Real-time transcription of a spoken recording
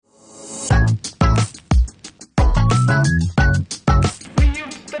You're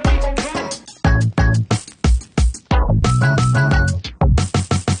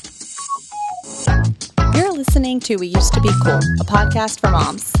listening to We Used to Be Cool, a podcast for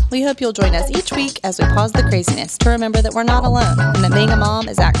moms. We hope you'll join us each week as we pause the craziness to remember that we're not alone and that being a mom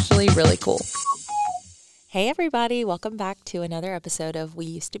is actually really cool. Hey everybody, welcome back to another episode of We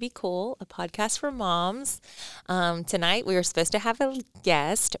Used to Be Cool, a podcast for moms. Tonight we were supposed to have a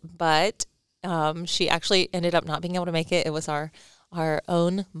guest, but she actually ended up not being able to make it. It was our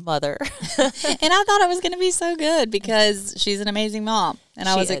own mother. And I thought it was going to be so good because she's an amazing mom. And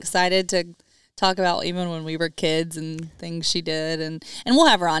I was excited to talk about even when we were kids and things she did. And we'll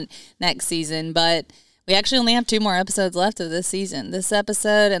have her on next season. But we actually only have 2 more episodes left of this season. This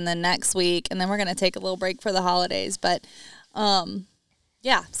episode and then next week. And then we're going to take a little break for the holidays. But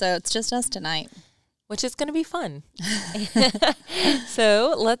yeah, so it's just us tonight. Which is going to be fun.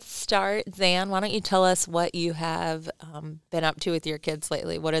 So let's start. Zan, why don't you tell us what you have been up to with your kids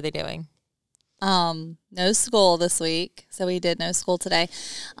lately? What are they doing? No school this week. So we did no school today,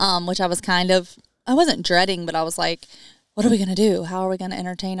 which I wasn't dreading, but I was like, what are we going to do? How are we going to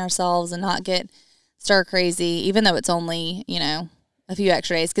entertain ourselves and not get stir crazy, even though it's only, a few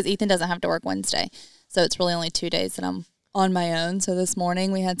extra days because Ethan doesn't have to work Wednesday. So it's really only 2 days that I'm on my own. So this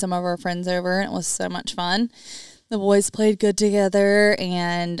morning we had some of our friends over and it was so much fun. The boys played good together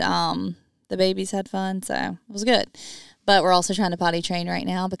and the babies had fun. So it was good. But we're also trying to potty train right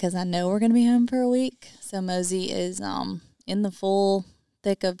now because I know we're going to be home for a week. So Mosey is in the full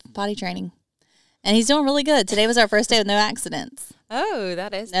thick of potty training. And he's doing really good. Today was our first day with no accidents. Oh,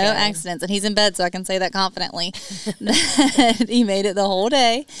 that is No good. accidents. And he's in bed, so I can say that confidently. That he made it the whole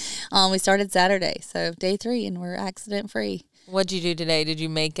day. We started Saturday, so day 3, and we're accident-free. What'd you do today? Did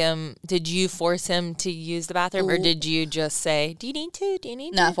you force him to use the bathroom, or did you just say, do you need to?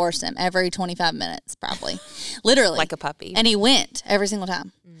 No, I forced him every 25 minutes, probably. Literally. Like a puppy. And he went every single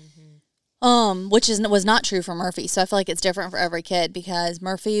time. Which was not true for Murphy. So I feel like it's different for every kid because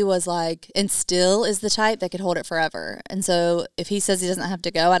Murphy was like, and still is the type that could hold it forever. And so if he says he doesn't have to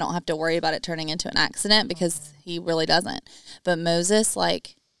go, I don't have to worry about it turning into an accident because he really doesn't. But Moses,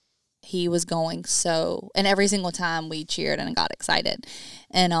 he was going and every single time we cheered and got excited.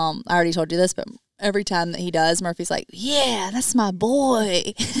 And I already told you this, but every time that he does, Murphy's like, yeah, that's my boy.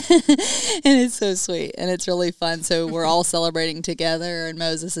 And it's so sweet. And it's really fun. So we're all celebrating together. And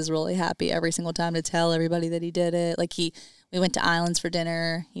Moses is really happy every single time to tell everybody that he did it. We went to Islands for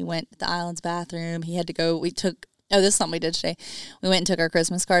dinner. He went to the Islands bathroom. He had to go. This is something we did today. We went and took our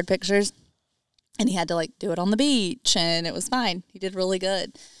Christmas card pictures. And he had to do it on the beach. And it was fine. He did really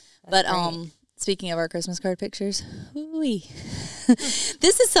good. That's great. Speaking of our Christmas card pictures,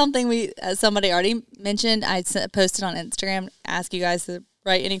 this is something somebody already mentioned. I posted on Instagram, ask you guys to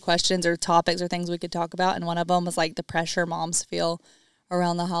write any questions or topics or things we could talk about. And one of them was the pressure moms feel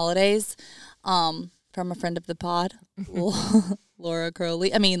around the holidays from a friend of the pod, Laura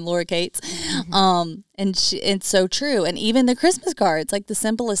Cates. And it's so true. And even the Christmas cards, the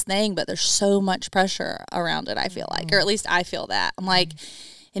simplest thing, but there's so much pressure around it, I feel like, or at least I feel that. I'm like,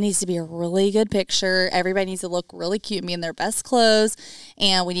 it needs to be a really good picture. Everybody needs to look really cute and be in their best clothes.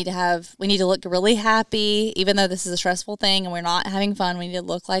 And we need to look really happy, even though this is a stressful thing and we're not having fun. We need to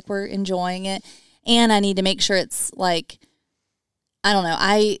look like we're enjoying it. And I need to make sure it's I don't know.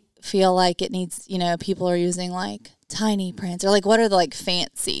 I feel like it needs, people are using tiny prints or what are the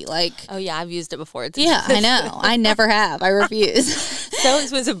fancy oh yeah, I've used it before. Yeah, I know. I never have. I refuse. So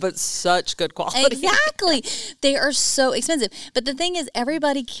expensive, but such good quality. Exactly. They are so expensive. But the thing is,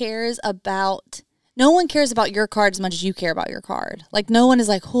 no one cares about your card as much as you care about your card. No one is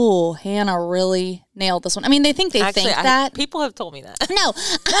oh, Hannah really nailed this one. I mean, they think that. People have told me that. No.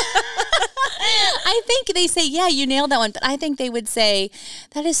 I think they say, yeah, you nailed that one. But I think they would say,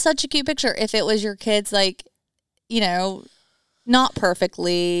 that is such a cute picture if it was your kids, not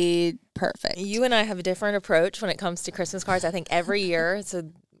perfectly perfect. You and I have a different approach when it comes to Christmas cards. I think every year, so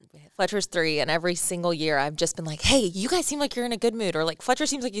Fletcher's 3, and every single year I've just been hey, you guys seem like you're in a good mood, or Fletcher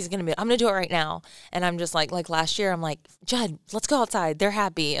seems like he's going to be, I'm going to do it right now. And I'm just like last year, I'm Judd, let's go outside. They're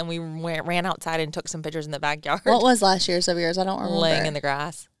happy. And we ran outside and took some pictures in the backyard. What was last year's of yours? I don't remember. Laying in the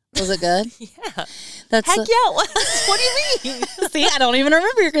grass. Was it good? Yeah. Heck yeah. What do you mean? See, I don't even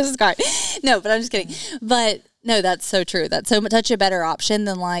remember your Christmas card. No, but I'm just kidding. But no, that's so true. That's so much a better option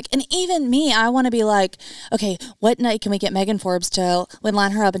than and even me, I want to be okay, what night can we get Megan Forbes to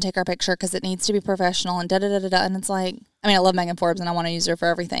line her up and take our picture because it needs to be professional and da-da-da-da-da. And it's I love Megan Forbes and I want to use her for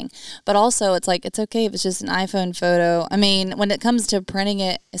everything. But also it's it's okay if it's just an iPhone photo. I mean, when it comes to printing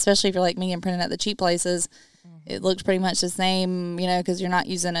it, especially if you're like me and printing at the cheap places, It looked pretty much the same, you know, because you're not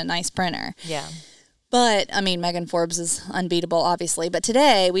using a nice printer. Yeah. But, I mean, Megan Forbes is unbeatable, obviously. But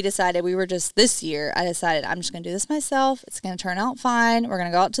today, this year, I decided I'm just going to do this myself. It's going to turn out fine. We're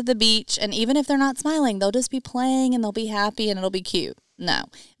going to go out to the beach. And even if they're not smiling, they'll just be playing and they'll be happy and it'll be cute. No,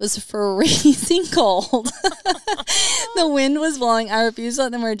 it was freezing cold. The wind was blowing. I refused to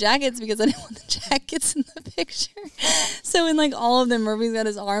let them wear jackets because I didn't want the jackets in the picture. So in like all of them, Murphy's got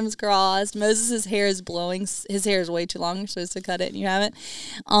his arms crossed. Moses' hair is blowing. His hair is way too long. You're supposed to cut it and you haven't.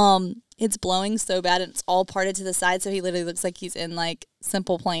 It's blowing so bad and it's all parted to the side. So he literally looks like he's in like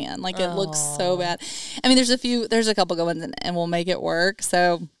Simple Plan. Like it looks so bad. I mean, there's a couple good ones and we'll make it work.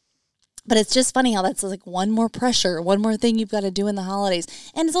 So, but it's just funny how that's like one more pressure, one more thing you've got to do in the holidays.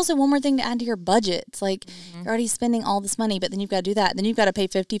 And it's also one more thing to add to your budget. It's like you're already spending all this money, but then you've got to do that. Then you've got to pay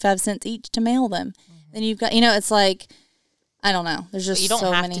 55 cents each to mail them. Then you've got, it's like, I don't know. There's just you don't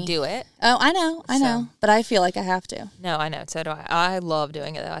so have many. to do it. Oh, I know. But I feel like I have to. No, I know. So do I. I love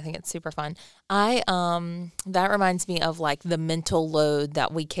doing it though. I think it's super fun. That reminds me of like the mental load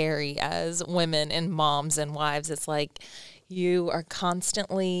that we carry as women and moms and wives. It's like you are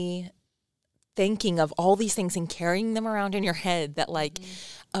constantly thinking of all these things and carrying them around in your head that like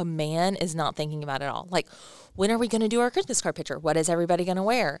a man is not thinking about at all. Like, when are we going to do our Christmas card picture? What is everybody going to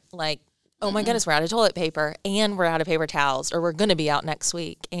wear? Like, oh my goodness, we're out of toilet paper and we're out of paper towels, or we're going to be out next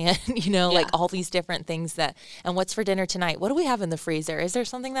week. And, like all these different things and what's for dinner tonight? What do we have in the freezer? Is there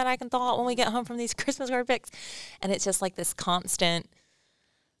something that I can thaw out when we get home from these Christmas card pics? And it's just like this constant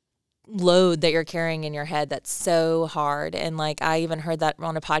load that you're carrying in your head that's so hard. And like, I even heard that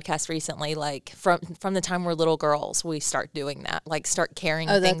on a podcast recently, like from the time we're little girls, we start doing that, like start carrying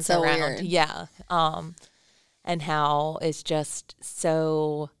things so around. Weird. Yeah. And how it's just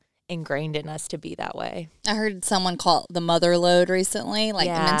so ingrained in us to be that way. I heard someone call it the mother load recently, like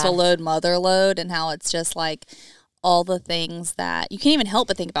the mental load, mother load, and how it's just like all the things that you can't even help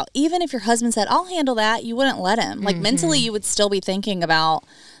but think about. Even if your husband said, I'll handle that, you wouldn't let him. Like mentally you would still be thinking about,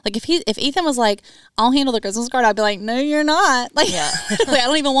 like if Ethan was like, I'll handle the Christmas card, I'd be like, no, you're not. Like, like I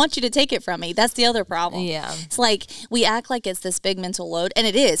don't even want you to take it from me. That's the other problem. Yeah. It's like we act like it's this big mental load, and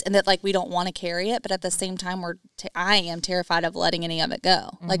it is, and that like we don't want to carry it, but at the same time I am terrified of letting any of it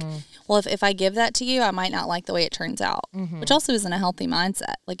go. Like, well, if I give that to you, I might not like the way it turns out, which also isn't a healthy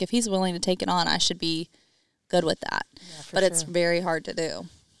mindset. Like if he's willing to take it on, I should be good with that. Yeah, but it's very hard to do.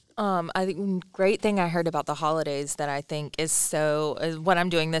 I think great thing I heard about the holidays that I think is what I'm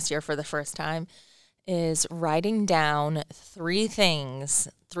doing this year for the first time is writing down 3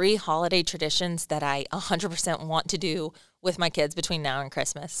 holiday traditions that I 100% want to do with my kids between now and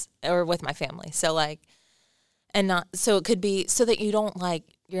Christmas, or with my family. So like, so it could be so that you don't like,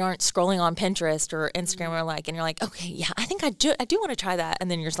 you aren't scrolling on Pinterest or Instagram and you're like, okay, yeah, I think I do want to try that.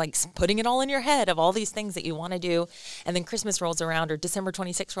 And then you're just like putting it all in your head of all these things that you want to do. And then Christmas rolls around or December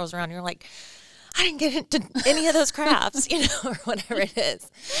 26th rolls around. And you're like, I didn't get into any of those crafts, or whatever it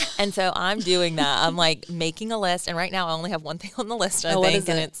is. And so I'm doing that. I'm like making a list. And right now I only have one thing on the list, I think,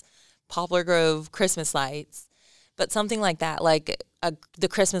 and it's Poplar Grove Christmas lights. But something like that, like the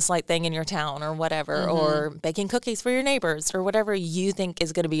Christmas light thing in your town or whatever, or baking cookies for your neighbors or whatever you think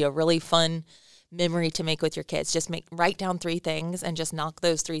is going to be a really fun memory to make with your kids. Just write down 3 things and just knock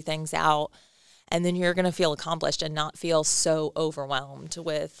those 3 things out. And then you're going to feel accomplished and not feel so overwhelmed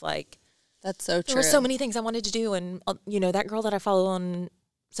with like, that's so true. There were so many things I wanted to do. And, that girl that I follow on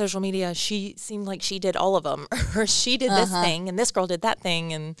social media, she seemed like she did all of them, or she did this thing and this girl did that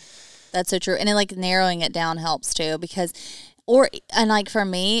thing. And that's so true. And then like narrowing it down helps too, because, like for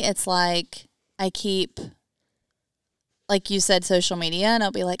me, it's like I keep, like you said, social media, and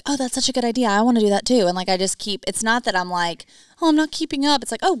I'll be like, oh, that's such a good idea. I want to do that too. And like, I just keep, it's not that I'm like, oh, I'm not keeping up.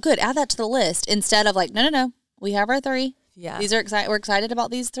 It's like, oh, good, add that to the list. Instead of like, no, we have our 3. Yeah. These are excited. We're excited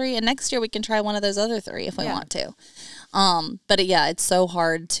about these 3. And next year we can try one of those other 3 if we want to. But it's so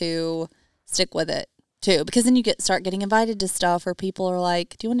hard to stick with it too, because then you start getting invited to stuff where people are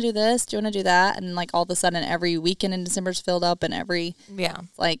like, do you want to do this? Do you want to do that? And like all of a sudden every weekend in December is filled up, and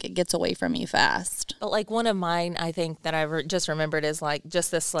like it gets away from you fast. But like one of mine, I think that I just remembered is like just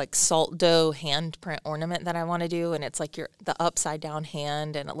this like salt dough handprint ornament that I want to do. And it's like the upside down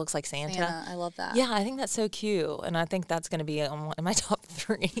hand and it looks like Santa. I love that. Yeah, I think that's so cute. And I think that's going to be on one of my top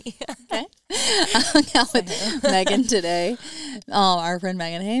 3. Okay. I hung out with Megan today, our friend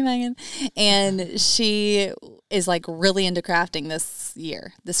Megan. Hey, Megan. And she is like really into crafting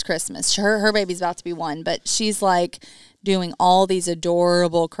this Christmas. Her baby's about to be 1, but she's like doing all these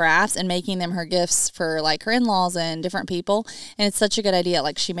adorable crafts and making them her gifts for like her in-laws and different people. And it's such a good idea.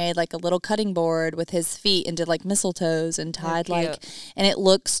 Like she made like a little cutting board with his feet and did like mistletoes and tied and it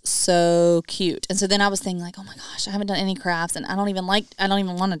looks so cute. And so then I was thinking like, oh my gosh, I haven't done any crafts and I don't even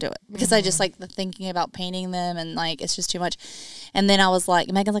want to do it because I just like the thinking about painting them and like it's just too much. And then I was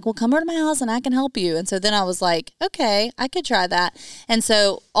like, Megan's like, well, come over to my house and I can help you. And so then I was like, okay, I could try that. And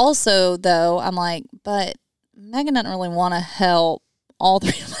so also though, I'm like, but Megan doesn't really want to help all three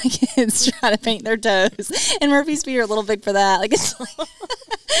of my kids try to paint their toes. And Murphy's feet are a little big for that. Like it's like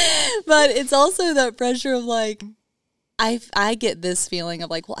but it's also that pressure of like, I get this feeling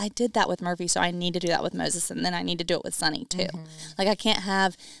of like, well, I did that with Murphy, so I need to do that with Moses, and then I need to do it with Sunny too. Like I can't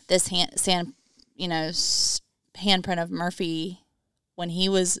have this handprint of Murphy when he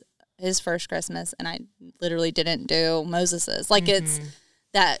was his first Christmas, and I literally didn't do Moses's. Like it's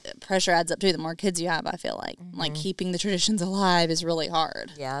that pressure adds up too. The more kids you have, I feel like keeping the traditions alive is really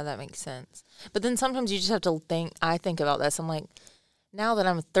hard. Yeah, that makes sense. But then sometimes you just have to think. I think about this. I'm like, now that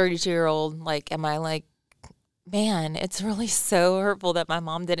I'm a 32-year-old, like, am I like, man, it's really so hurtful that my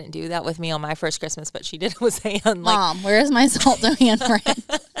mom didn't do that with me on my first Christmas, but she did it with Han. Like, Mom, where is my salt dough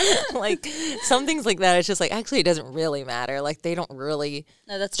handprint? Like some things like that. It's just like actually, it doesn't really matter. Like they don't really.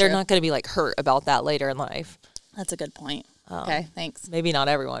 No, that's true. They're not going to be like hurt about that later in life. That's a good point. Okay, thanks. Maybe not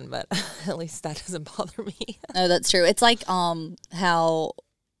everyone, but at least that doesn't bother me. No, that's true. It's like how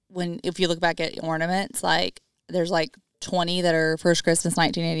if you look back at ornaments, like there's like 20 that are first Christmas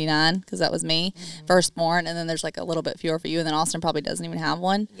 1989 because that was me, firstborn, and then there's like a little bit fewer for you, and then Austin probably doesn't even have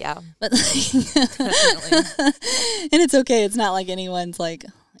one. Yeah, but definitely, and it's okay. It's not like anyone's like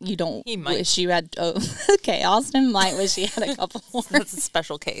you don't wish you had. Oh, okay, Austin might wish he had a couple more. That's a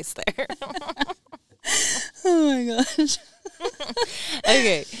special case there. Oh my gosh.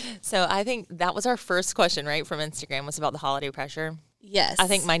 Okay, so I think that was our first question, right, from Instagram, was about the holiday pressure. Yes. I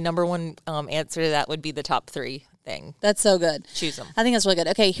think my number one answer to that would be the top 3 thing. That's so good. Choose them. I think that's really good.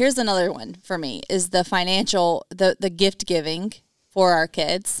 Okay, here's another one for me is the financial, the gift giving for our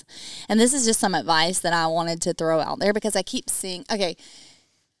kids. And this is just some advice that I wanted to throw out there because I keep seeing, okay,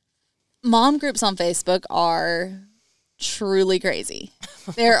 mom groups on Facebook are truly crazy.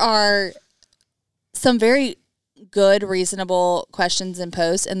 There are some very good, reasonable questions and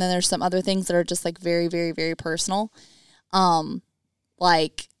posts, and then there's some other things that are just like very, very, very personal.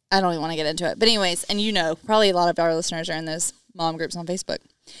 Like I don't even want to get into it, but anyways, and you know, probably a lot of our listeners are in those mom groups on Facebook.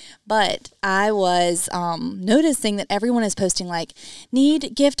 But I was noticing that everyone is posting like,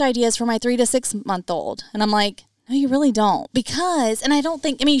 need gift ideas for my 3 to 6 month old, and I'm like, no, you really don't, because, and I don't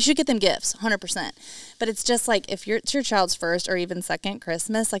think, I mean, you should get them gifts, 100%. But it's just like if it's your child's first or even second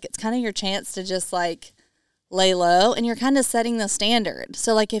Christmas, like it's kind of your chance to just like lay low, and you're kind of setting the standard.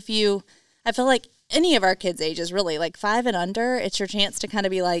 So like if you, I feel like any of our kids' ages, really, like 5 and under, it's your chance to kind of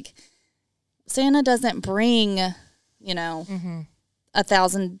be like, Santa doesn't bring, you know,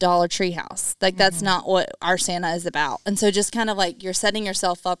 $1,000 treehouse. Like that's not what our Santa is about. And so just kind of like you're setting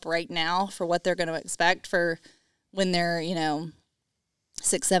yourself up right now for what they're going to expect for when they're, you know,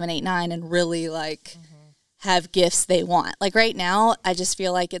 6, 7, 8, 9, and really like have gifts they want. Like right now, I just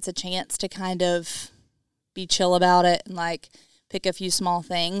feel like it's a chance to kind of be chill about it and like pick a few small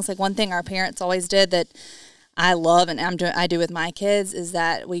things. Like one thing our parents always did that I love and I do with my kids is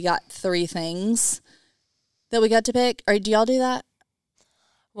that we got 3 things that we got to pick. Or do y'all do that?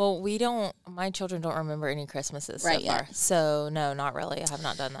 Well, we don't, my children don't remember any Christmases so far. So no, not really. I have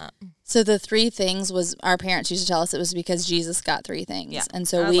not done that. So the 3 things was, our parents used to tell us it was because Jesus got 3 things. Yeah, and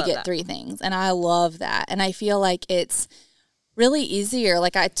so we get 3 things. And I love that. And I feel like it's really easier.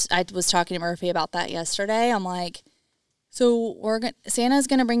 Like I was talking to Murphy about that yesterday. I'm like, so Santa's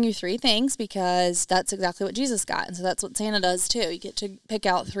going to bring you 3 things because that's exactly what Jesus got. And so that's what Santa does too. You get to pick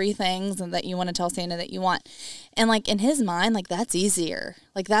out 3 things and that you want to tell Santa that you want. And like in his mind, like that's easier.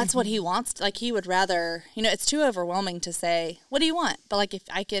 Like that's what he wants. Like he would rather, you know, it's too overwhelming to say, what do you want? But like if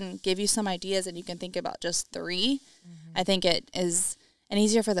I can give you some ideas and you can think about just 3, I think it is, and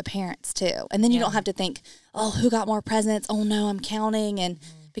easier for the parents too. And then you don't have to think, oh, who got more presents? Oh no, I'm counting. And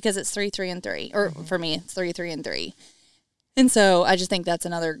because it's 3, 3, and 3, or for me, it's 3, 3, and 3. And so I just think that's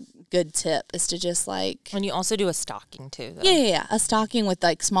another good tip is to just like. And you also do a stocking too, though. Yeah. A stocking with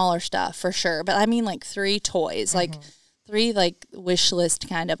like smaller stuff for sure. But I mean like 3 toys, like 3 like wish list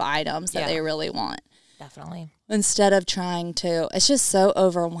kind of items that they really want. Definitely. Instead of trying to, it's just so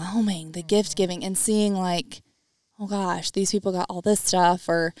overwhelming, the gift giving and seeing like, oh gosh, these people got all this stuff.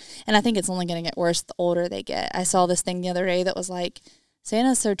 And I think it's only going to get worse the older they get. I saw this thing the other day that was like,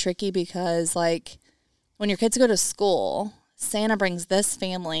 Santa's so tricky because like when your kids go to school, Santa brings this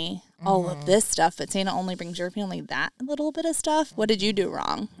family all of this stuff, but Santa only brings your family that little bit of stuff. What did you do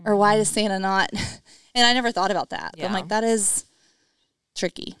wrong? Or why does Santa not? And I never thought about that. But I'm like, that is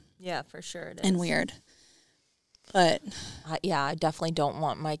tricky. Yeah, for sure it is. And weird. But I definitely don't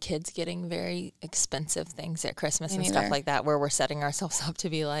want my kids getting very expensive things at Christmas and neither. stuff like that, where we're setting ourselves up to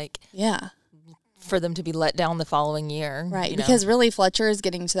be like, yeah. for them to be let down the following year. Right. You know? Because really Fletcher is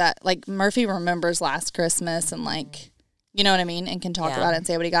getting to that, like Murphy remembers last Christmas and like, you know what I mean? And can talk about it and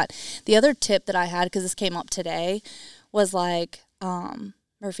say what he got. The other tip that I had, because this came up today, was like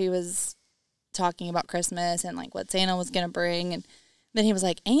Murphy was talking about Christmas and like what Santa was going to bring. And then he was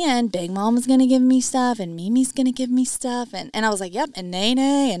like, and Big Mom is going to give me stuff and Mimi's going to give me stuff. And I was like, yep, and Nene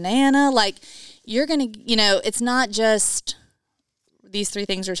and Nana. Like, you're going to, you know, it's not just these three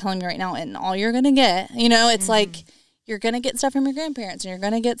things you're telling me right now and all you're going to get. You know, it's like you're going to get stuff from your grandparents and you're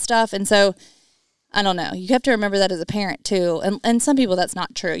going to get stuff. And so, I don't know. You have to remember that as a parent, too. And some people, that's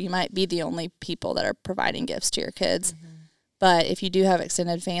not true. You might be the only people that are providing gifts to your kids. Mm-hmm. But if you do have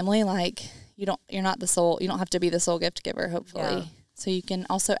extended family, like, you're not the sole, you don't have to be the sole gift giver, hopefully. Yeah. So you can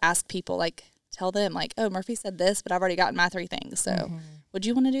also ask people, like, tell them, like, oh, Murphy said this, but I've already gotten my 3 things. So would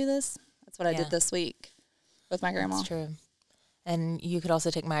you want to do this? That's what I did this week with my grandma. That's true. And you could also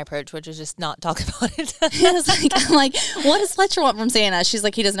take my approach, which is just not talk about it. I'm like, what does Fletcher want from Santa? She's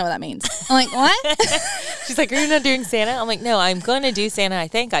like, he doesn't know what that means. I'm like, what? She's like, are you not doing Santa? I'm like, no, I'm going to do Santa. I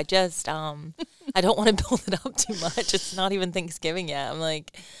think I just, I don't want to build it up too much. It's not even Thanksgiving yet. I'm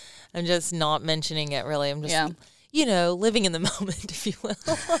like, I'm just not mentioning it really. I'm just, you know, living in the moment, if you will.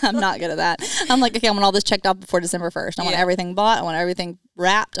 I'm not good at that. I'm like, okay, I want all this checked off before December 1st. I want everything bought. I want everything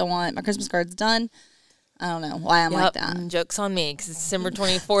wrapped. I want my Christmas cards done. I don't know why I'm like that. Joke's on me because December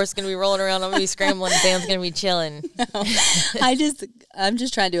 24th is going to be rolling around. I'm going to be scrambling. Sam's going to be chilling. No, I'm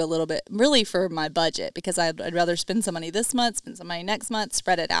just trying to do a little bit, really for my budget, because I'd rather spend some money this month, spend some money next month,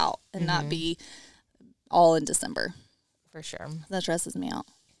 spread it out, and not be all in December. For sure. That stresses me out.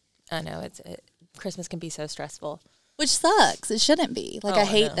 I know. Christmas can be so stressful. Which sucks. It shouldn't be. Like, I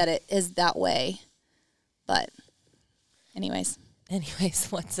hate that it is that way. But anyways,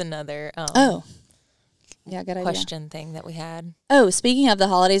 what's another... Yeah, good question thing that we had. Oh, speaking of the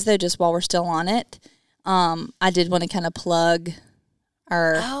holidays, though, just while we're still on it, I did want to kind of plug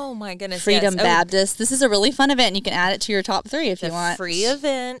our Freedom Baptist. This is a really fun event, and you can add it to your top 3 if you want. Free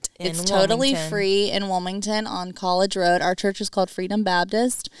event in Wilmington. It's totally free in Wilmington on College Road. Our church is called Freedom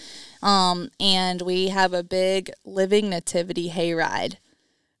Baptist, and we have a big living nativity hayride.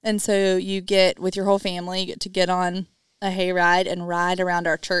 And so you get, with your whole family, you get to get on a hayride and ride around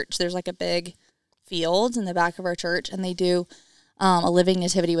our church. There's like a big fields in the back of our church, and they do a living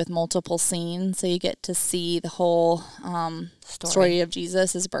nativity with multiple scenes, so you get to see the whole story of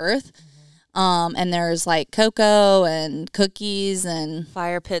Jesus' birth. And there's like cocoa and cookies and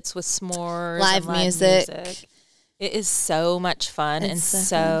fire pits with s'mores, live music. It is so much fun and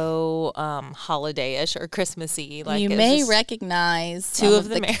so holiday-ish or Christmassy. Like, you may recognize 2 of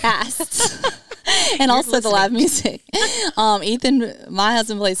the cast. And also the live music. Ethan, my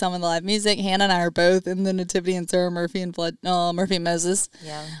husband, plays some of the live music. Hannah and I are both in the nativity, and Sarah Murphy and Murphy and Moses.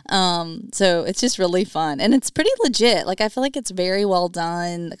 Yeah. So it's just really fun, and it's pretty legit. Like, I feel like it's very well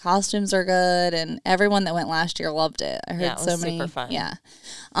done. The costumes are good, and everyone that went last year loved it. I heard it was so many. Super fun. Yeah.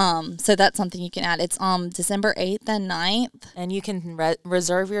 So that's something you can add. It's December 8th and 9th, and you can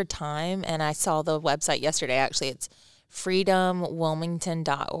reserve your time. And I saw the website yesterday. Actually, it's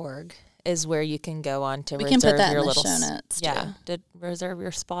freedomwilmington.org. is where you can go on to reserve your little show notes. Yeah, to reserve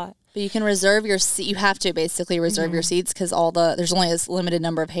your spot. But you can reserve your seat. You have to basically reserve your seats because there's only a limited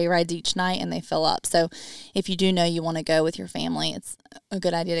number of hay rides each night, and they fill up. So if you do know you want to go with your family, it's a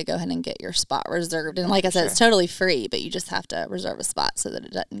good idea to go ahead and get your spot reserved. And like I said, it's totally free, but you just have to reserve a spot so that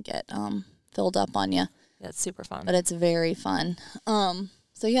it doesn't get filled up on you. That's super fun. But it's very fun.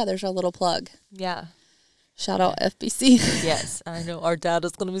 So yeah, there's our little plug. Yeah. Shout out FBC. Yes, I know our dad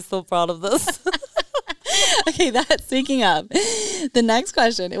is going to be so proud of this. Okay, speaking of, the next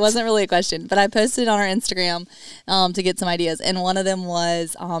question, it wasn't really a question, but I posted on our Instagram to get some ideas, and one of them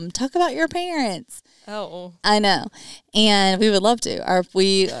was, talk about your parents. Oh. I know, and we would love to.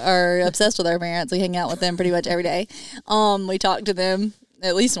 We are obsessed with our parents. We hang out with them pretty much every day. We talk to them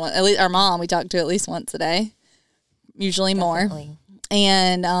at least our mom we talk to at least once a day, usually Definitely. More.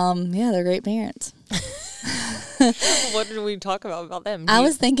 And, yeah, they're great parents. What did we talk about them? I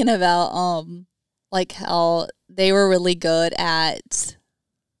was thinking about like how they were really good at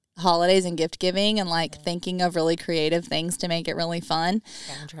holidays and gift giving and like thinking of really creative things to make it really fun.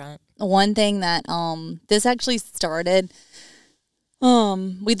 One thing that this actually started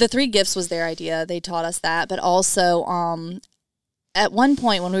the 3 gifts was their idea. They taught us that, but also at one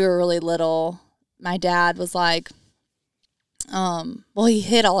point when we were really little, my dad was like, well, he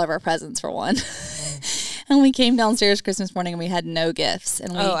hid all of our presents for one. And we came downstairs Christmas morning and we had no gifts.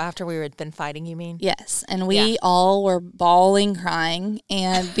 And after we had been fighting, you mean? Yes. And we all were bawling, crying.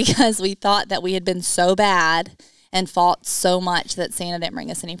 And because we thought that we had been so bad and fought so much that Santa didn't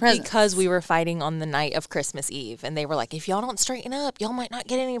bring us any presents. Because we were fighting on the night of Christmas Eve. And they were like, if y'all don't straighten up, y'all might not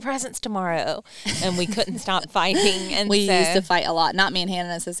get any presents tomorrow. And we couldn't stop fighting. And we used to fight a lot. Not me and Hannah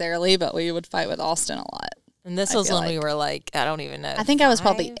necessarily, but we would fight with Austin a lot. And this was when we were like, I don't even know. I think I was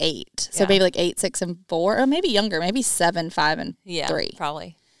probably 8. So maybe like 8, 6, and 4. Or maybe younger. Maybe 7, 5, and 3.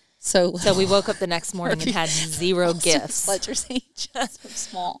 Probably. So we woke up the next morning and had 0 gifts. Fletcher's age. So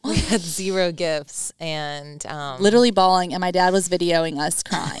small. We had 0 gifts and literally bawling, and my dad was videoing us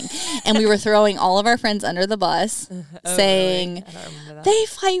crying. And we were throwing all of our friends under the bus, saying, really? I don't remember that. They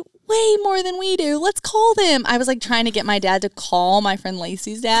fight way more than we do. Let's call them. I was like trying to get my dad to call my friend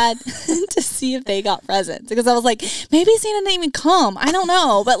Lacey's dad to see if they got presents, because I was like, maybe Santa didn't even come. I don't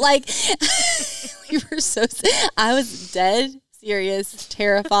know, but like we were so. I was dead serious,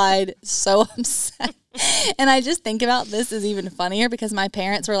 terrified, so upset. And I just think about this is even funnier because my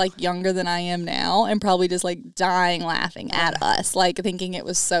parents were like younger than I am now and probably just like dying laughing at us, like thinking it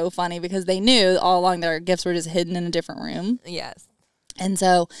was so funny because they knew all along that our gifts were just hidden in a different room. Yes. And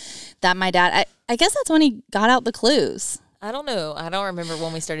so that my dad, I guess that's when he got out the clues. I don't know. I don't remember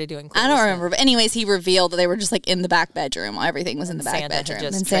when we started doing clues. I don't remember. But anyways, he revealed that they were just like in the back bedroom. Everything was in the back bedroom.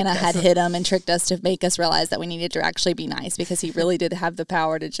 And Santa had hid them and tricked us to make us realize that we needed to actually be nice, because he really did have the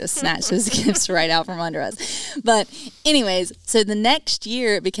power to just snatch his gifts right out from under us. But anyways, so the next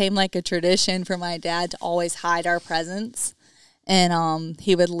year it became like a tradition for my dad to always hide our presents. And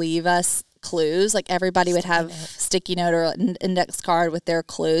he would leave us clues. Like everybody would have sticky note or an index card with their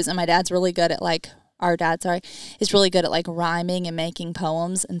clues. And my dad's really good at is really good at like rhyming and making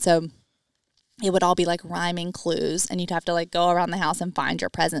poems. And so it would all be like rhyming clues, and you'd have to like go around the house and find your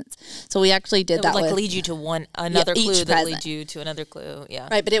presents. So we actually did that. It would like lead you to another clue that lead you to another clue. Yeah.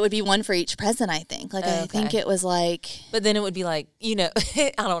 Right. But it would be one for each present, I think. Like, I think it was like. But then it would be like, I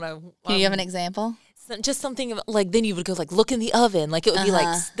don't know. Can you have an example? Just something like, then you would go like, look in the oven. Like it would be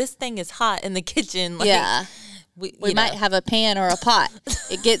like, this thing is hot in the kitchen. Like, yeah. We might have a pan or a pot.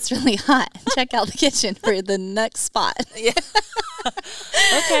 It gets really hot. Check out the kitchen for the next spot. Yeah.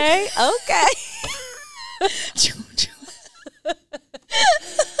 Okay.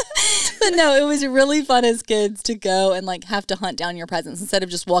 But no, it was really fun as kids to go and like have to hunt down your presents instead of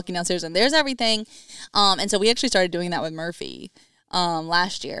just walking downstairs and there's everything. And so we actually started doing that with Murphy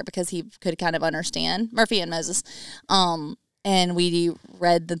last year because he could kind of understand, Murphy and Moses. And we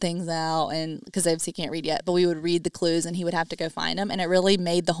read the things out, and because obviously can't read yet, but we would read the clues and he would have to go find them. And it really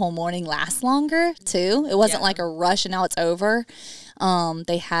made the whole morning last longer too. It wasn't like a rush and now it's over.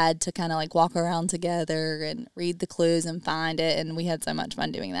 They had to kind of like walk around together and read the clues and find it. And we had so much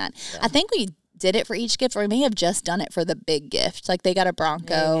fun doing that. Yeah. I think we did it for each gift, or we may have just done it for the big gift. Like they got a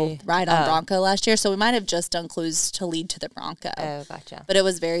Bronco ride on Bronco last year. So we might have just done clues to lead to the Bronco. Oh, gotcha. But it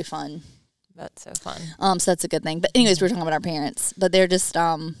was very fun. That's so fun. So that's a good thing. But anyways, we were talking about our parents, but they're just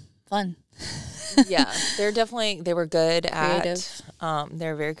fun. Yeah, they were good creative.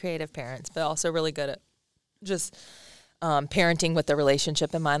 They're very creative parents, but also really good at just parenting with the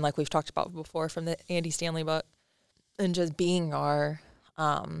relationship in mind, like we've talked about before from the Andy Stanley book, and just being our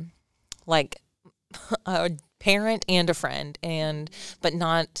like a parent and a friend, but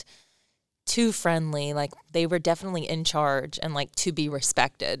not too friendly. Like they were definitely in charge and like to be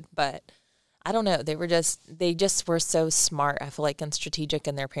respected, but I don't know. They just were so smart, I feel like, and strategic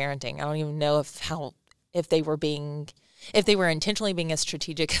in their parenting. I don't even know if they were intentionally being as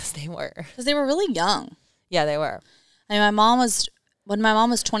strategic as they were. Because they were really young. Yeah, they were. I mean, when my mom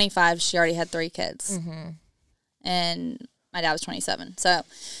was 25, she already had 3 kids. Mm-hmm. And my dad was 27. So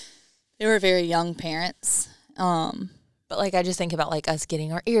they were very young parents. But, like, I just think about, like, us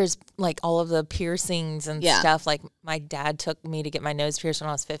getting our ears, like, all of the piercings and stuff. Like, my dad took me to get my nose pierced when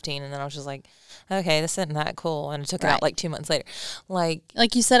I was 15, and then I was just like, okay, this isn't that cool. And I took it out, like, 2 months later. Like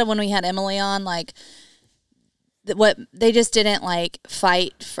you said when we had Emily on, like, they just didn't, like,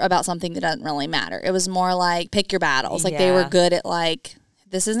 fight about something that doesn't really matter. It was more like, pick your battles. Like, they were good at, like,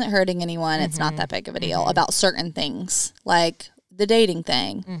 this isn't hurting anyone. It's not that big of a deal about certain things. Like, the dating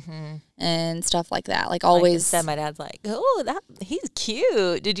thing and stuff like that. Like always. Like instead, my dad's like, "Oh, he's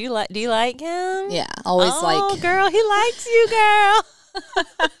cute. Do you like him?" Yeah, always like. Oh, girl, he likes you, girl.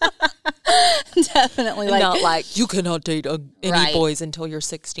 Definitely. Like, not like, you cannot date any Right. boys until you're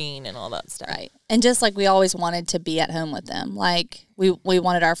 16 and all that stuff. right. And just like we always wanted to be at home with them. Like we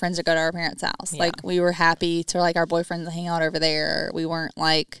wanted our friends to go to our parents' house. Yeah. Like we were happy to like our boyfriends to hang out over there. We weren't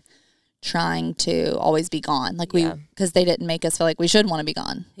like trying to always be gone. Like Yeah. because they didn't make us feel like we should want to be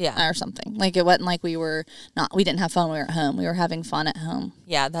gone. Yeah. Or something. Like it wasn't like we didn't have fun when we were at home. We were having fun at home.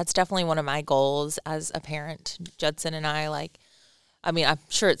 Yeah, that's definitely one of my goals as a parent. Judson and I, like, I mean, I'm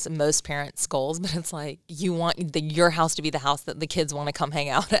sure it's most parents' goals, but it's like you want your house to be the house that the kids want to come hang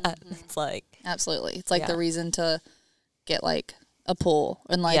out at. It's like, Absolutely. It's like Yeah. the reason to get like a pool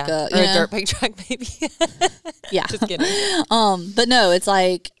and like yeah, a, or you a know, dirt bike track, maybe. yeah. Just kidding. But no, it's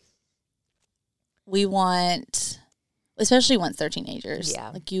like we want, especially once they're teenagers. Yeah.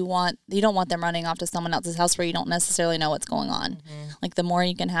 Like you don't want them running off to someone else's house where you don't necessarily know what's going on. Mm-hmm. Like the more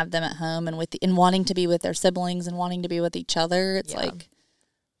you can have them at home and and wanting to be with their siblings and wanting to be with each other, it's Yeah. like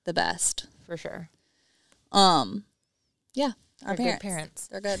the best. For sure. Yeah. Our They're parents.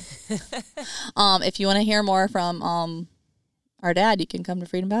 good parents. They're good. If you want to hear more from our dad, you can come to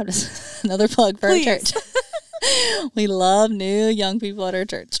Freedom Baptist. Another plug for Please. our church. We love new young people at our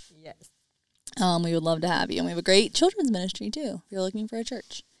church. Yes. We would love to have you. And we have a great children's ministry too, if you're looking for a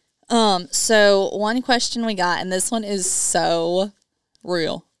church. So one question we got, and this one is so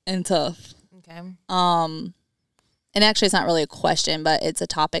real and tough. Okay. And actually it's not really a question, but it's a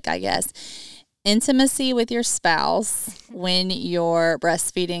topic, I guess. Intimacy with your spouse when you're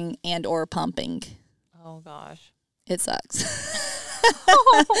breastfeeding and or pumping. Oh, gosh. It sucks.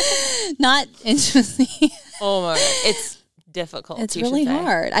 Not intimacy. Oh, my God. It's difficult. It's you really should say.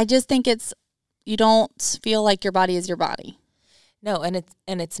 hard. I just think you don't feel like your body is your body. No, and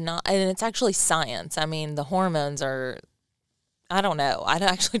it's not, and it's actually science. I mean, the hormones are, I don't know. I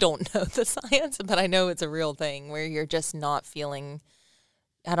actually don't know the science, but I know it's a real thing where you're just not feeling,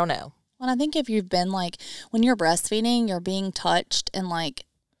 I don't know. Well, I think if you've been like, when you're breastfeeding, you're being touched and like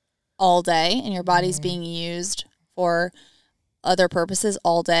all day and your body's being used for other purposes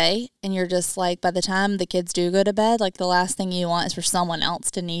all day. And you're just like, by the time the kids do go to bed, like the last thing you want is for someone else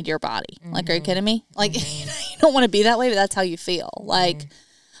to need your body. Like, are you kidding me? Like, you don't want to be that way, but that's how you feel. Like,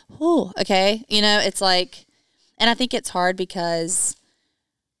 whew, okay. It's like, and I think it's hard because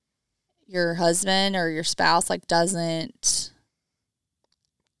your husband or your spouse like doesn't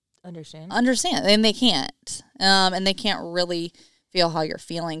Understand? and they can't and they can't really feel how you're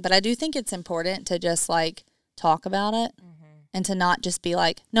feeling, but I do think it's important to just like talk about it and to not just be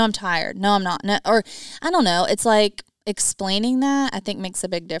like, no, I'm tired, no, I'm not, no, or I don't know, it's like explaining that I think makes a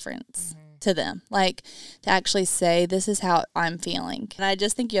big difference to them, like to actually say, this is how I'm feeling. And I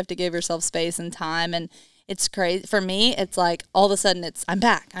just think you have to give yourself space and time. And it's crazy for me. It's like all of a sudden I'm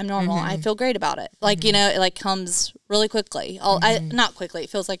back. I'm normal. I feel great about it. Like, it like comes really quickly. Not quickly. It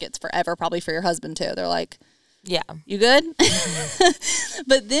feels like it's forever, probably for your husband too. They're like, Yeah. you good?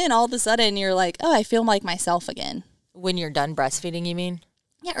 But then all of a sudden you're like, oh, I feel like myself again. When you're done breastfeeding, you mean?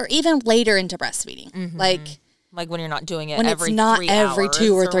 Yeah. Or even later into breastfeeding. Like when you're not doing it when every it's not 3 every hours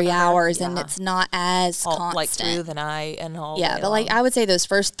 2 or 3 whatever. hours and Yeah. it's not as All, constant. like through the night and all Yeah, day but like long. I would say those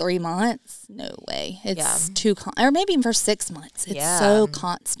first 3 months, no way. It's too or maybe even for 6 months. It's Yeah. so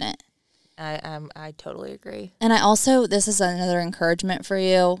constant. I totally agree. And I also, this is another encouragement for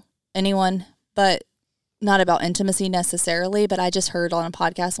you, anyone, but not about intimacy necessarily, but I just heard on a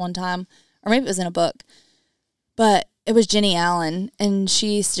podcast one time, or maybe it was in a book, but it was Jenny Allen, and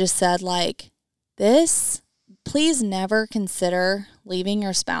she just said like, please never consider leaving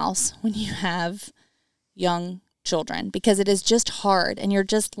your spouse when you have young children, because it is just hard and you're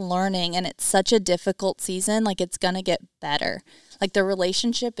just learning, and it's such a difficult season. Like it's going to get better. Like the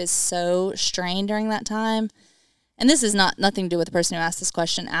relationship is so strained during that time. And this is nothing to do with the person who asked this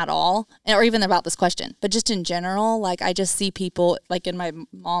question at all, or even about this question, but just in general, like I just see people like in my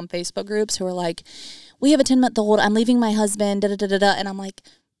mom Facebook groups who are like, we have a 10-month-old, I'm leaving my husband, da-da-da-da-da. And I'm like,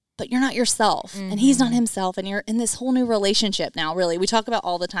 but you're not yourself and he's not himself. And you're in this whole new relationship now, really. We talk about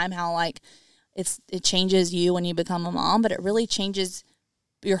all the time how like it changes you when you become a mom, but it really changes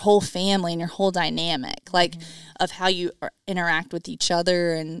your whole family and your whole dynamic, like of how you interact with each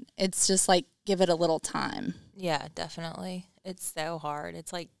other. And it's just like, give it a little time. Yeah, definitely. It's so hard.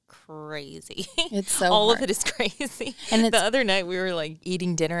 It's like crazy. It's so all hard. of it is crazy. And And the other night we were like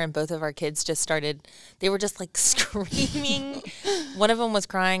eating dinner and both of our kids just started, they were just like screaming. One of them was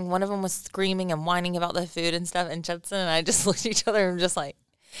crying. One of them was screaming and whining about the food and stuff. And Judson and I just looked at each other and just like,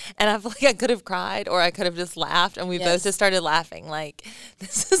 and I feel like I could have cried or I could have just laughed, and we both just started laughing. Like,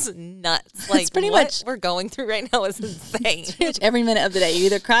 this is nuts. Like, pretty what much- we're going through right now is insane. Pretty much every minute of the day, you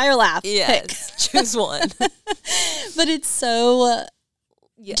either cry or laugh. Pick. Yes, choose one. But it's so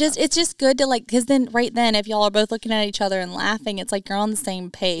it's just good to like, because then right then if y'all are both looking at each other and laughing, it's like you're on the same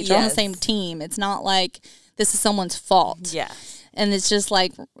page, you're on the same team. It's not like this is someone's fault. Yeah. And it's just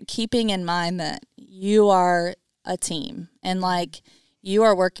like keeping in mind that you are a team and like you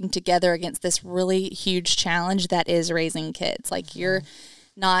are working together against this really huge challenge that is raising kids. Like you're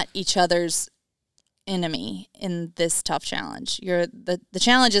not each other's enemy in this tough challenge. You're the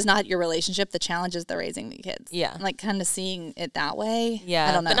challenge is not your relationship. The challenge is the raising the kids. Yeah. Like kind of seeing it that way. Yeah.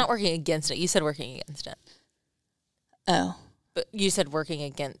 I don't know. But not working against it. You said working against it. Oh. But you said working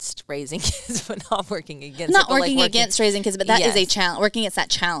against raising kids, but not working against not it. working against raising kids, but that is a challenge. Working against that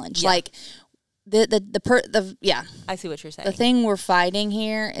challenge. Like yeah. I see what you're saying. The thing we're fighting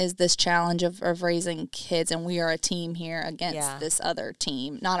here is this challenge of raising kids, and we are a team here against this other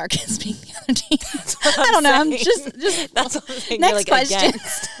team, not our kids being the other team. I don't know. I'm just that's what I'm saying. Next like question.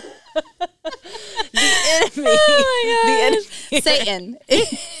 Against. The enemy. Oh my The gosh. enemy. Satan.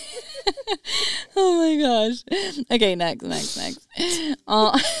 Oh my gosh. Okay, next.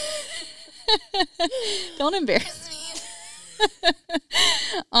 Don't embarrass me.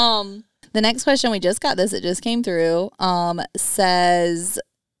 The next question, we just got this, it just came through, says,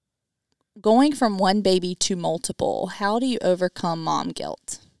 going from one baby to multiple, how do you overcome mom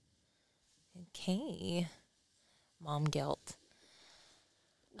guilt? Okay. Mom guilt.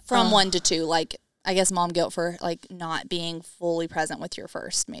 From 1 to 2, like, I guess mom guilt for, like, not being fully present with your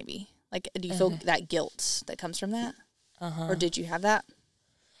first, maybe. Like, do you feel that guilt that comes from that? Or did you have that?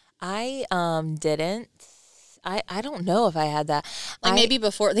 I didn't. I don't know if I had that. Like maybe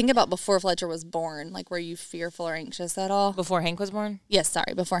before, think about before Fletcher was born, like were you fearful or anxious at all? Before Hank was born? Yes,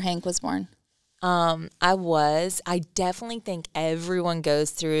 sorry, before Hank was born. I was. I definitely think everyone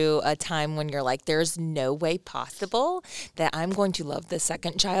goes through a time when you're like, there's no way possible that I'm going to love this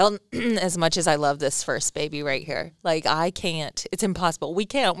second child as much as I love this first baby right here. Like, I can't. It's impossible. We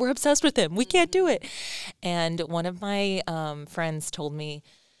can't. We're obsessed with him. We can't do it. And one of my friends told me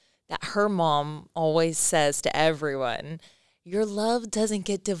that her mom always says to everyone, your love doesn't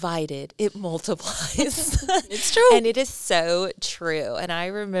get divided, it multiplies. It's true. And it is so true. And I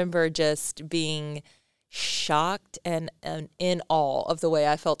remember just being shocked and in awe of the way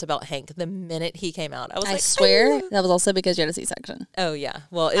I felt about Hank the minute he came out. I swear that was also because you had a C-section. Oh, yeah.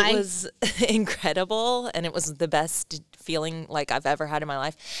 Well, it was incredible, and it was the best feeling like I've ever had in my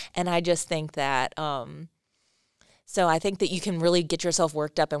life. And I just think that so I think that you can really get yourself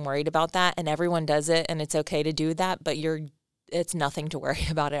worked up and worried about that, and everyone does it, and it's okay to do that, but it's nothing to worry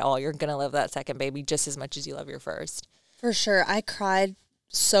about at all. You're going to love that second baby just as much as you love your first. For sure. I cried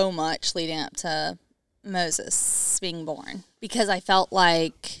so much leading up to Moses being born because I felt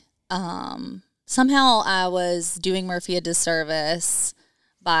like somehow I was doing Murphy a disservice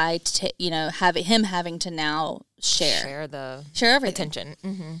by having to now share everything. Attention.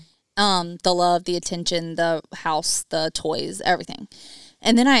 Mm-hmm. The love, the attention, the house, the toys, everything.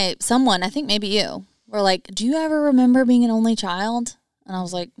 And then I think maybe you were like, do you ever remember being an only child? And I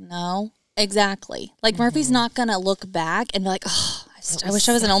was like, no, exactly. Like Murphy's not going to look back and be like, oh, I wish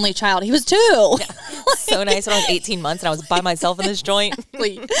I was an only child. He was 2. Yeah. So nice when I was 18 months and I was by myself in this joint.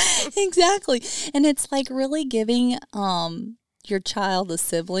 Exactly. And it's like really giving your child a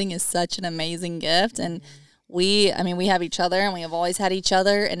sibling is such an amazing gift. And we have each other and we have always had each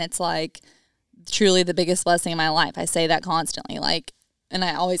other. And it's like truly the biggest blessing in my life. I say that constantly. Like, and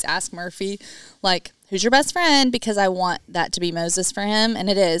I always ask Murphy, like, who's your best friend? Because I want that to be Moses for him. And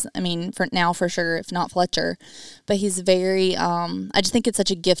it is. I mean, for now, for sure, if not Fletcher. But he's very, I just think it's such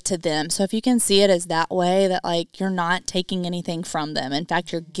a gift to them. So if you can see it as that way, that, like, you're not taking anything from them. In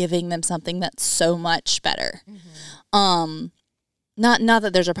fact, you're giving them something that's so much better. Mm-hmm. Not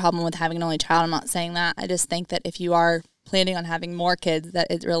that there's a problem with having an only child. I'm not saying that. I just think that if you are planning on having more kids, that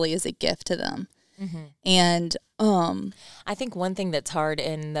it really is a gift to them. Mm-hmm. And I think one thing that's hard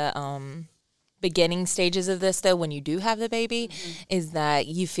in the beginning stages of this, though, when you do have the baby, is that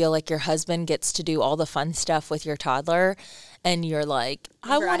you feel like your husband gets to do all the fun stuff with your toddler. And you're like,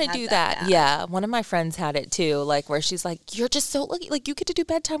 I want to do that. Yeah. One of my friends had it too, like where she's like, you're just so lucky. Like you get to do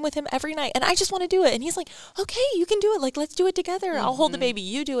bedtime with him every night. And I just want to do it. And he's like, okay, you can do it. Like, let's do it together. I'll hold the baby.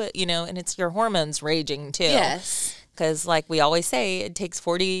 You do it, and it's your hormones raging too. Yes. Because like we always say, it takes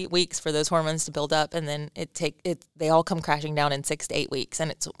 40 weeks for those hormones to build up. And then they all come crashing down in 6 to 8 weeks.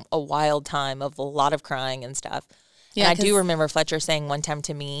 And it's a wild time of a lot of crying and stuff. Yeah, and I do remember Fletcher saying one time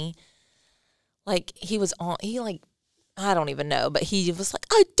to me, like I don't even know, but he was like,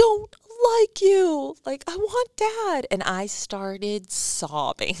 I don't like you. Like, I want dad. And I started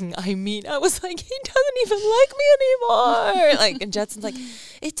sobbing. I mean, I was like, he doesn't even like me anymore. Like, and Judson's like,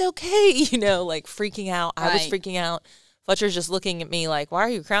 it's okay, like freaking out. Right. I was freaking out Fletcher's just looking at me like, why are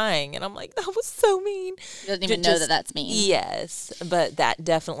you crying? And I'm like, that was so mean. He doesn't even know that that's mean. Yes. But that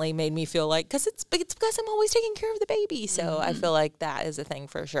definitely made me feel like, because it's because I'm always taking care of the baby. So I feel like that is a thing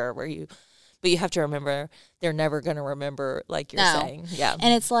for sure but you have to remember, they're never going to remember, like you're saying. Yeah.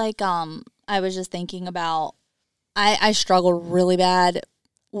 And it's like, I was just thinking about, I struggled really bad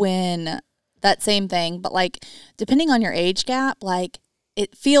when that same thing, but like, depending on your age gap, like,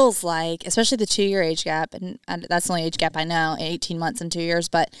 it feels like, especially the 2-year age gap, and that's the only age gap I know, 18 months and 2 years,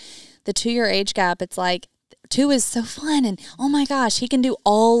 but the 2-year age gap, it's like, 2 is so fun, and oh my gosh, he can do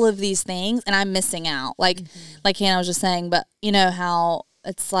all of these things, and I'm missing out. Like Hannah was just saying, but you know how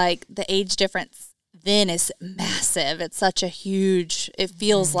it's like the age difference then is massive. It's such a huge, it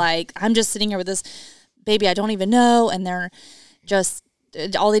feels like I'm just sitting here with this baby I don't even know, and they're just,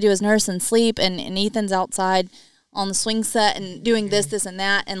 all they do is nurse and sleep, and Ethan's outside on the swing set and doing this and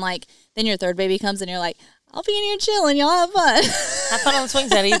that, and like then your third baby comes and you're like, I'll be in here chilling, y'all have fun. Have fun on the swing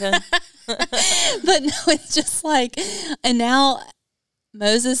set, Ethan. But no, it's just like, and now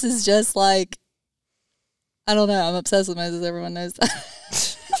Moses is just like, I don't know, I'm obsessed with Moses, everyone knows that.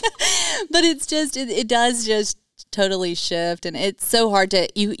 But it's just, it does just totally shift, and it's so hard to,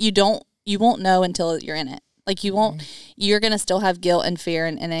 you won't know until you're in it. Like you're going to still have guilt and fear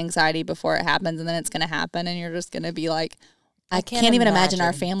and anxiety before it happens, and then it's going to happen, and you're just going to be like, I can't even imagine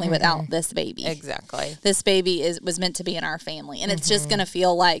our family without this baby. Exactly. This baby was meant to be in our family, and it's just going to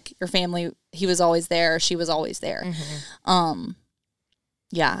feel like your family, he was always there, she was always there.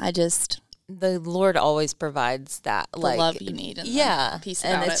 Yeah, the Lord always provides that, the like, love you need. And peace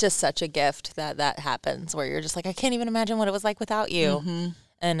about and it's just such a gift that happens where you're just like, I can't even imagine what it was like without you.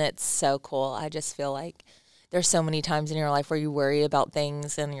 And it's so cool. I just feel like there's so many times in your life where you worry about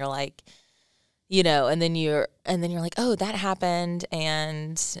things and you're like, you know, and then you're like, oh, that happened,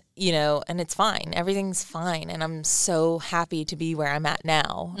 and you know, and it's fine. Everything's fine, and I'm so happy to be where I'm at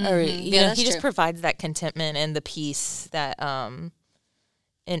now. Or you know, he just provides that contentment and the peace that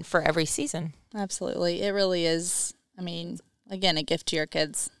and for every season. Absolutely. It really is. I mean, again, a gift to your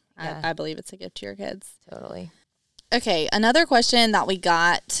kids. Yeah. I believe it's a gift to your kids. Totally. Okay, another question that we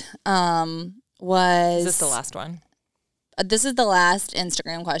got was... Is this the last one? This is the last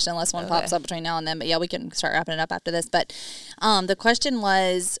Instagram question, unless one pops up between now and then. But yeah, we can start wrapping it up after this. But the question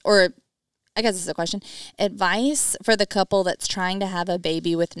was, or I guess it's a question, advice for the couple that's trying to have a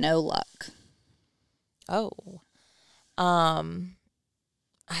baby with no luck. Oh.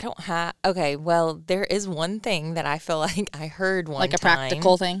 I don't have, okay, well, there is one thing that I feel like I heard one time. Like a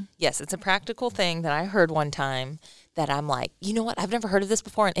practical thing? Yes, it's a practical thing that I heard one time that I'm like, you know what, I've never heard of this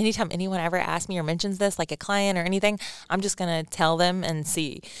before, and anytime anyone ever asks me or mentions this, like a client or anything, I'm just going to tell them and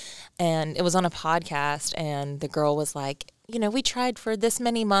see. And it was on a podcast, and the girl was like, you know, we tried for this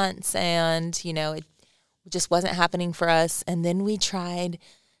many months, and, you know, it just wasn't happening for us, and then we tried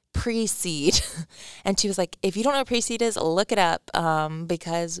pre-seed. And she was like, if you don't know what pre-seed is, look it up,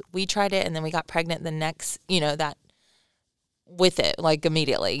 because we tried it and then we got pregnant the next, you know, that with it, like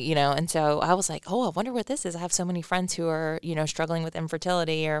immediately, you know. And so I was like, oh, I wonder what this is. I have so many friends who are, you know, struggling with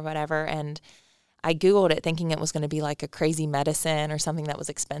infertility or whatever, and I Googled it thinking it was going to be like a crazy medicine or something that was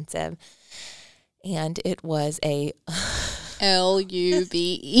expensive, and it was a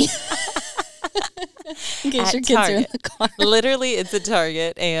LUBE. In case at your kids Target. are in the car. Literally, it's a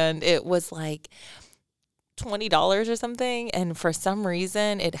Target, and it was like $20 or something. And for some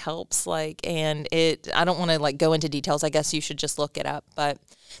reason, it helps. Like, and I don't want to like go into details. I guess you should just look it up. But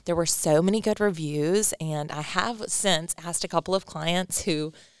there were so many good reviews, and I have since asked a couple of clients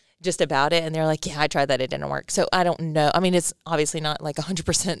who just about it, and they're like, yeah, I tried that, it didn't work. So I don't know. I mean, it's obviously not like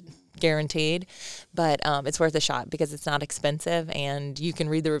 100% guaranteed, but it's worth a shot because it's not expensive, and you can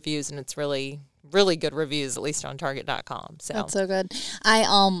read the reviews, and it's really good reviews, at least on Target.com. So that's so good.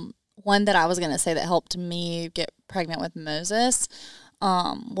 One that I was going to say that helped me get pregnant with Moses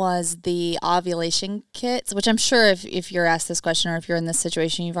was the ovulation kits, which I'm sure if you're asked this question or if you're in this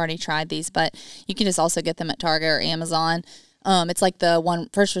situation, you've already tried these, but you can just also get them at Target or Amazon. It's like the one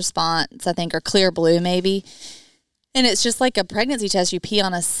First Response, I think, or Clear Blue maybe. And it's just like a pregnancy test. You pee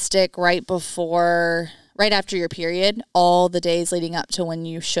on a stick right after your period, all the days leading up to when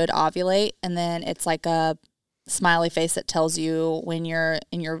you should ovulate. And then it's like a smiley face that tells you when you're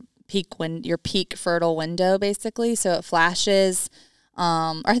in your peak fertile window, basically. So it flashes,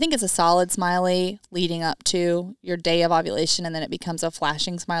 or I think it's a solid smiley leading up to your day of ovulation, and then it becomes a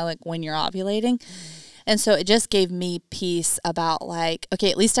flashing smiley when you're ovulating. And so it just gave me peace about like, okay,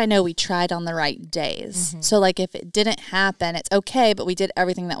 at least I know we tried on the right days. So like if it didn't happen, it's okay, but we did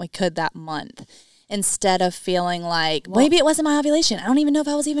everything that we could that month. instead of feeling like, maybe it wasn't my ovulation. I don't even know if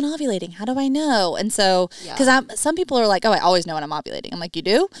I was even ovulating. How do I know? And so, because some people are like, oh, I always know when I'm ovulating. I'm like, you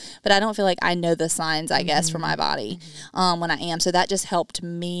do? But I don't feel like I know the signs, I guess, for my body when I am. So that just helped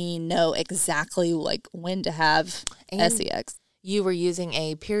me know exactly like when to have SEX. You were using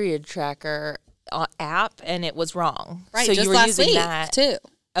a period tracker app and it was wrong. Right, so just you were last using week, that too.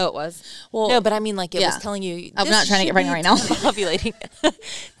 Oh, it was? Well, no, but I mean, like, it was telling you. I'm not trying to get pregnant right now. Ovulating.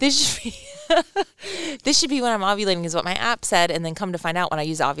 This should be when I'm ovulating is what my app said. And then come to find out when I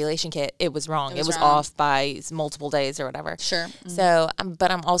use the ovulation kit, it was wrong. It was off by multiple days or whatever. Sure. So,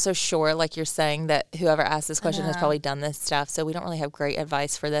 but I'm also sure, like you're saying, that whoever asked this question has probably done this stuff. So we don't really have great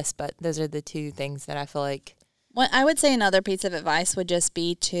advice for this, but those are the two things that I feel like. Well, I would say another piece of advice would just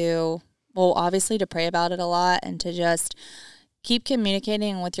be obviously to pray about it a lot and to just keep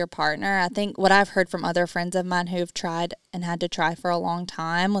communicating with your partner. I think what I've heard from other friends of mine who've tried and had to try for a long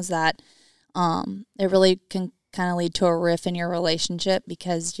time was that it really can kind of lead to a rift in your relationship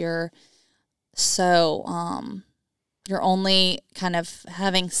because you're you're only kind of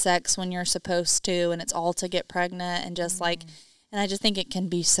having sex when you're supposed to, and it's all to get pregnant, and just and I just think it can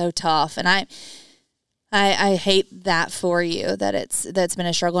be so tough. And I hate that for you, that's been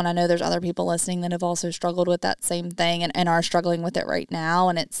a struggle. And I know there's other people listening that have also struggled with that same thing and are struggling with it right now.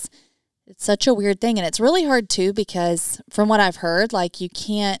 And it's such a weird thing. And it's really hard too, because from what I've heard, like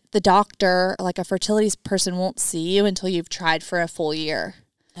the doctor, like a fertility person won't see you until you've tried for a full year.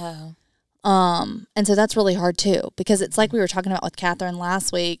 Oh. And so that's really hard too, because it's like we were talking about with Catherine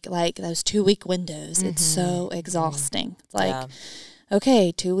last week, like those 2-week windows. It's so exhausting. It's like,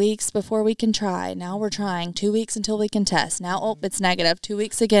 okay, 2 weeks before we can try. Now we're trying 2 weeks until we can test. Now, it's negative. 2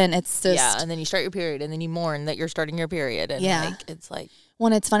 weeks again. It's just. And then you start your period, and then you mourn that you're starting your period. And it's like.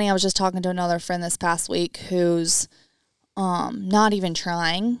 Well, it's funny. I was just talking to another friend this past week who's not even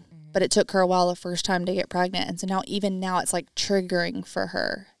trying, but it took her a while the first time to get pregnant. And so even now it's like triggering for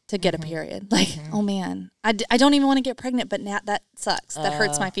her to get a period. Like, oh man, I don't even want to get pregnant, but now that sucks. That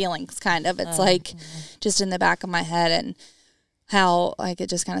hurts my feelings kind of. It's like just in the back of my head, and how like it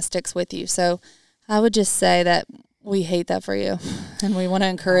just kind of sticks with you. So I would just say that we hate that for you, and we want to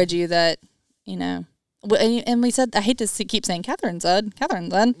encourage you that, and we said, I hate to keep saying Catherine said, but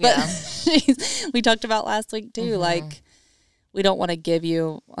we talked about last week too, like we don't want to give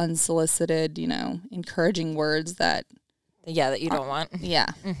you unsolicited, encouraging words that you don't want. Yeah.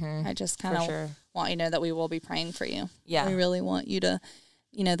 I just kind of want you to know that we will be praying for you. Yeah. We really want you to,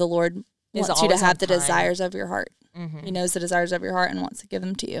 the Lord wants you to have the desires of your heart. He knows the desires of your heart and wants to give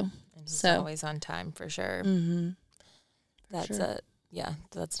them to you. And he's always on time for sure. That's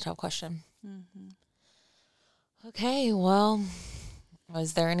that's a tough question. Okay, well,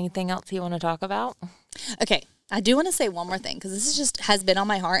 was there anything else you want to talk about? Okay, I do want to say one more thing, because this is has been on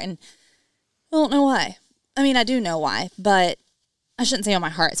my heart, and I don't know why. I mean, I do know why, but I shouldn't say on my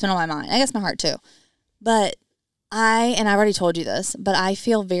heart. It's been on my mind. I guess my heart too. But I've already told you this, but I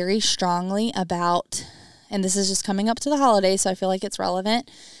feel very strongly about, and this is just coming up to the holidays, so I feel like it's relevant,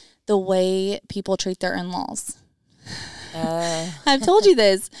 the way people treat their in-laws. I've told you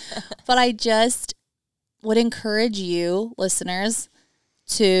this, but I just would encourage you, listeners,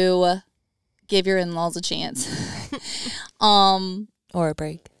 to give your in-laws a chance. Or a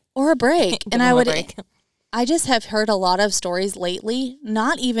break. And I just have heard a lot of stories lately,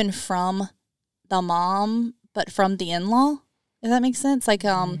 not even from the mom, but from the in-law, if that makes sense. Like,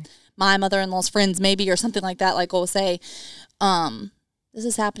 my mother-in-law's friends maybe, or something like that, like will say, this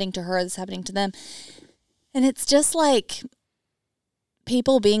is happening to her, this is happening to them. And it's just like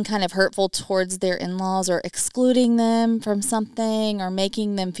people being kind of hurtful towards their in-laws, or excluding them from something, or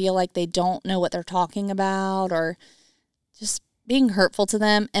making them feel like they don't know what they're talking about, or just being hurtful to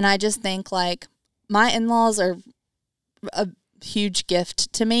them. And I just think, like, my in-laws are a huge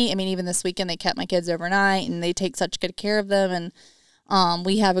gift to me. I mean, even this weekend they kept my kids overnight, and they take such good care of them, and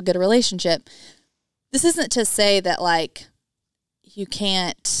we have a good relationship. This isn't to say that, like, you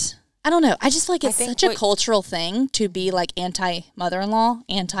can't, I don't know. I just feel like it's such a cultural thing to be like anti-mother-in-law,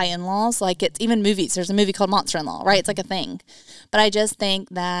 anti-in-laws. Like, it's even movies. There's a movie called Monster-in-Law, right? It's like a thing. But I just think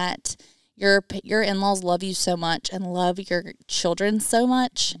that your in-laws love you so much and love your children so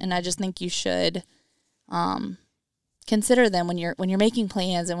much, and I just think you should consider them when you're making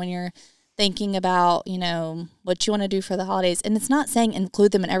plans and when you're thinking about, what you want to do for the holidays. And it's not saying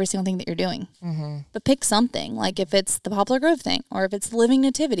include them in every single thing that you're doing, but pick something. Like, if it's the Poplar Grove thing, or if it's the Living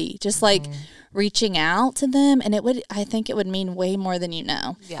Nativity, just like reaching out to them. And I think it would mean way more than you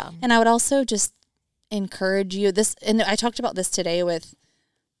know. Yeah. And I would also just encourage you and I talked about this today with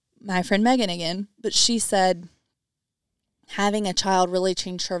my friend Megan again, but she said having a child really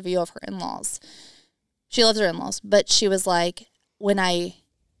changed her view of her in-laws. she loves her in-laws, but she was like, when I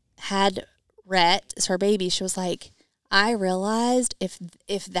had Rhett as her baby, she was like, I realized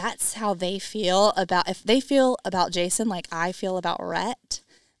if that's how they feel about, if they feel about Jason like I feel about Rhett,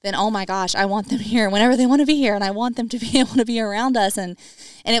 then oh my gosh, I want them here whenever they want to be here, and I want them to be able to be around us. And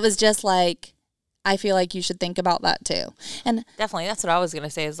it was just like, I feel like you should think about that too. And definitely, that's what I was going to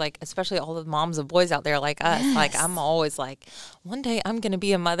say is like, especially all the moms of boys out there like us, yes. like I'm always like, one day I'm going to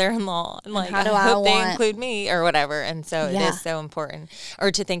be a mother-in-law, and like how do I hope they want... include me or whatever. And so it is so important. Or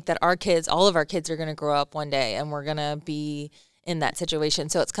to think that our kids, all of our kids are going to grow up one day and we're going to be in that situation.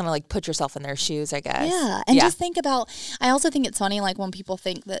 So it's kind of like put yourself in their shoes, I guess. Yeah. And just think about, I also think it's funny, like when people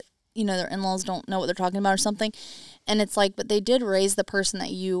think that, you know, their in-laws don't know what they're talking about or something. And it's like, but they did raise the person that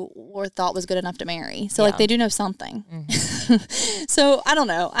you thought was good enough to marry. So like they do know something. Mm-hmm. So I don't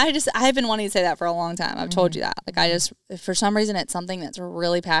know. I've been wanting to say that for a long time. I've told you that. Like I just, for some reason, it's something that's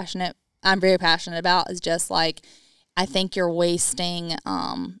really passionate. I'm very passionate about, is just like, I think you're wasting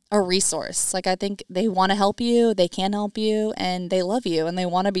a resource. Like I think they want to help you, they can help you, and they love you and they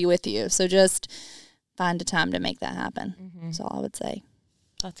want to be with you. So just find a time to make that happen. Mm-hmm. That's all I would say.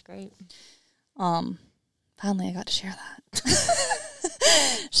 That's great. Finally, I got to share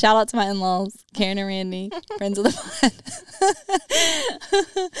that. Shout out to my in-laws, Karen and Randy, friends of the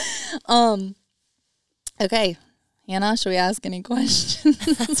pod. Okay, Hannah, should we ask any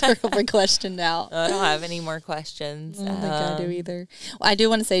questions? We're questioned out. I don't have any more questions. I don't think I do either. Well, I do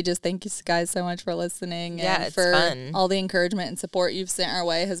want to say just thank you guys so much for listening. Yeah, and for fun. All the encouragement and support you've sent our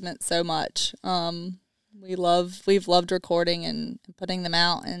way has meant so much. We've loved recording and putting them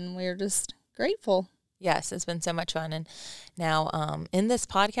out, and we're just grateful. Yes, it's been so much fun. And now in this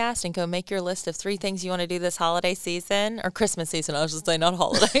podcast, and go make your list of 3 things you want to do this holiday season, or Christmas season, I was just saying, not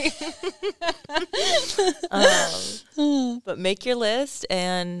holiday. But make your list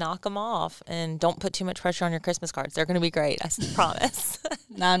and knock them off. And don't put too much pressure on your Christmas cards. They're going to be great, I promise.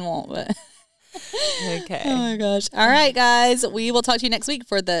 Mine won't, but... Okay. Oh my gosh. All right, guys. We will talk to you next week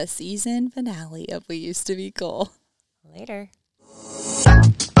for the season finale of We Used to Be Cool. Later.